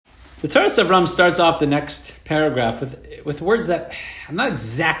The Torah of Ram starts off the next paragraph with words that I'm not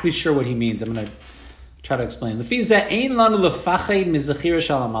exactly sure what he means. I'm going to try to explain. We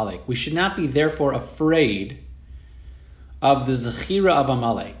should not be therefore afraid of the Zechira of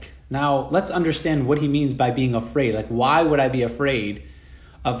Amalek. Now, let's understand what he means by being afraid. Like, why would I be afraid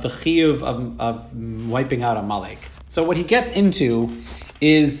of the chiyuv of wiping out Amalek? So what he gets into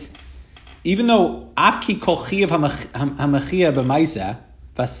is, even though afki kol chiyuv hamachia b'maisa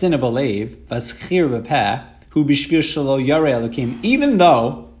v'asina b'leiv v'aschir b'peh hu b'shvir shelo yarei elokim, even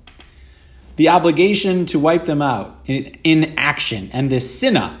though the obligation to wipe them out in action and the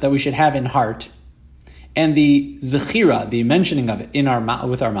sinna that we should have in heart and the zechira, the mentioning of it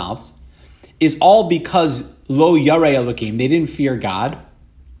with our mouths, is all because lo yarei elokim, they didn't fear God.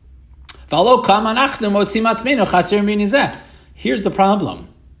 Here's the problem.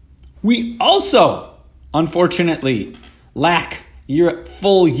 We also, unfortunately, lack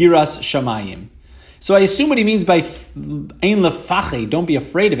full yiras shamayim. So I assume what he means by ein lefache, don't be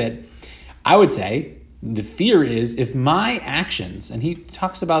afraid of it. I would say the fear is if my actions, and he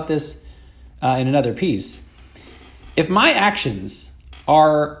talks about this in another piece, if my actions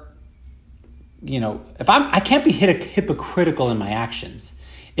are, if I can't be hypocritical in my actions.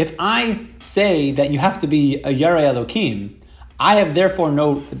 If I say that you have to be a Yarei Elokim, I have therefore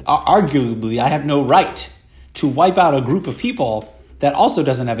arguably I have no right to wipe out a group of people that also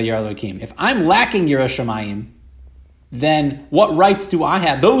doesn't have a Yarei Elokim. If I'm lacking Yirah Shamayim, then what rights do I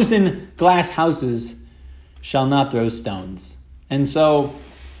have? Those in glass houses shall not throw stones. And so,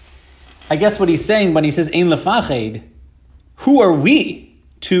 I guess what he's saying when he says Ein Lefached, who are we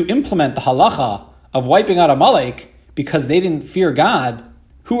to implement the halacha of wiping out Amalek because they didn't fear God?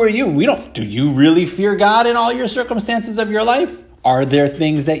 Who are you? Do you really fear God in all your circumstances of your life? Are there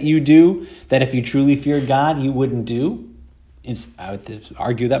things that you do that if you truly feared God, you wouldn't do? I would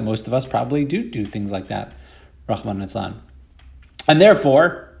argue that most of us probably do things like that. Rahman Nitzan. And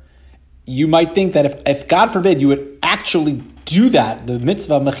therefore, you might think that if God forbid you would actually do that, the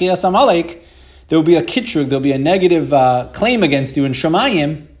mitzvah Mechias Amalek, there will be a kitrug, there will be a negative claim against you in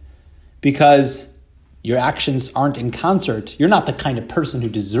Shemayim because your actions aren't in concert. You're not the kind of person who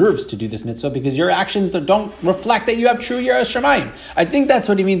deserves to do this mitzvah because your actions don't reflect that you have true Yiras Shamayim. I think that's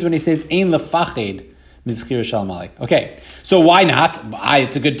what he means when he says Ein Lefached Mizchir Shal Amalek. Okay, so why not?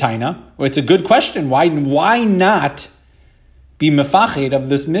 It's a good taina. Or it's a good question. Why not be mefached of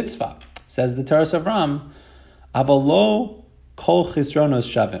this mitzvah? Says the Torah of Ram, Avalo kol chisronos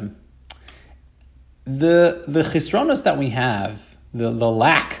shavim. The chisronos that we have, the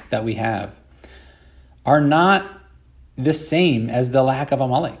lack that we have, are not the same as the lack of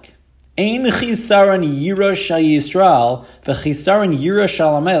Amalek. Ein chisaron yira shal Yisrael v'chisaron yira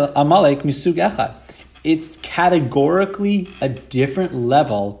shal Amalek misug echad. It's categorically a different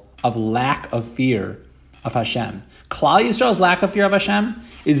level of lack of fear of Hashem. Klal Yisrael's lack of fear of Hashem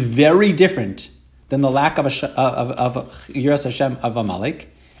is very different than the lack of Yiras Hashem of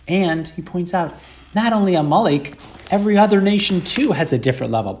Amalek. And he points out, not only Amalek, every other nation too has a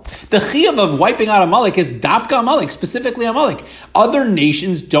different level. The chiyuv of wiping out Amalek is dafka Amalek, specifically Amalek. Other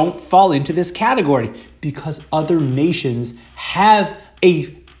nations don't fall into this category because other nations have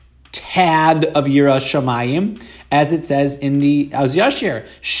a tad of Yiras Shamayim, as it says in the Az Yashir,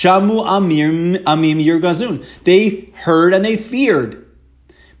 Shamu Amim Yirgazun. They heard and they feared.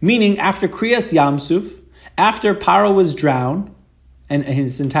 Meaning, after Kriyas Yamsuf, after Paro was drowned and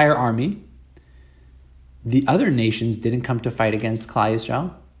his entire army, the other nations didn't come to fight against Klal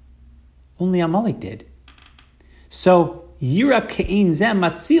Yisrael. Only Amalek did. So, Yira Ke'in Zem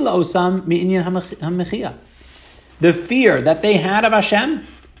Matzila Osam Mi'inyan HaMechia. The fear that they had of Hashem,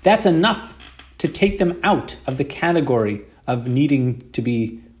 that's enough to take them out of the category of needing to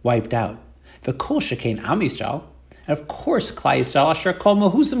be wiped out. V'kol shekein Am Yisrael, and of course Klal Yisrael Asher Kol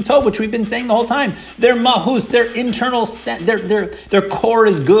Mahusam Tov, which we've been saying the whole time. Their mahus, their internal, their core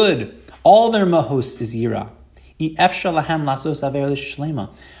is good. All their mahus is yira.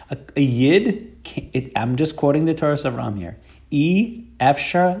 A yid, I'm just quoting the Torah of Ram here.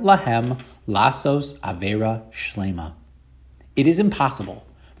 Efshar lahem lasos avera shlema. It is impossible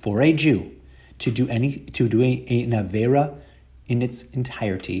for a Jew to do an avera in its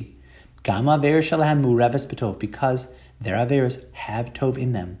entirety. Gam avera shalahem mureves betov, because their averas have tov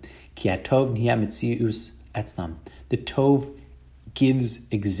in them. Ki atov niyah mitzius etzlam. The tov gives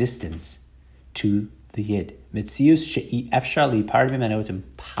existence to the yid. Mitzius she'i efshar li'par mimeno. It's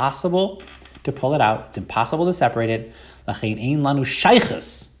impossible to pull it out. It's impossible to separate it. Lachein ein lanu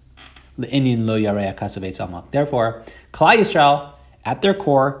shaychus le'inyan lo yarei akasav eitz Amalek. Therefore, Klal Yisrael, at their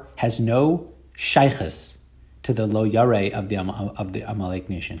core, has no shaychus to the lo yarei of the Amalek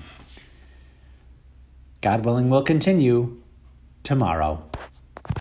nation. God willing, we'll continue tomorrow.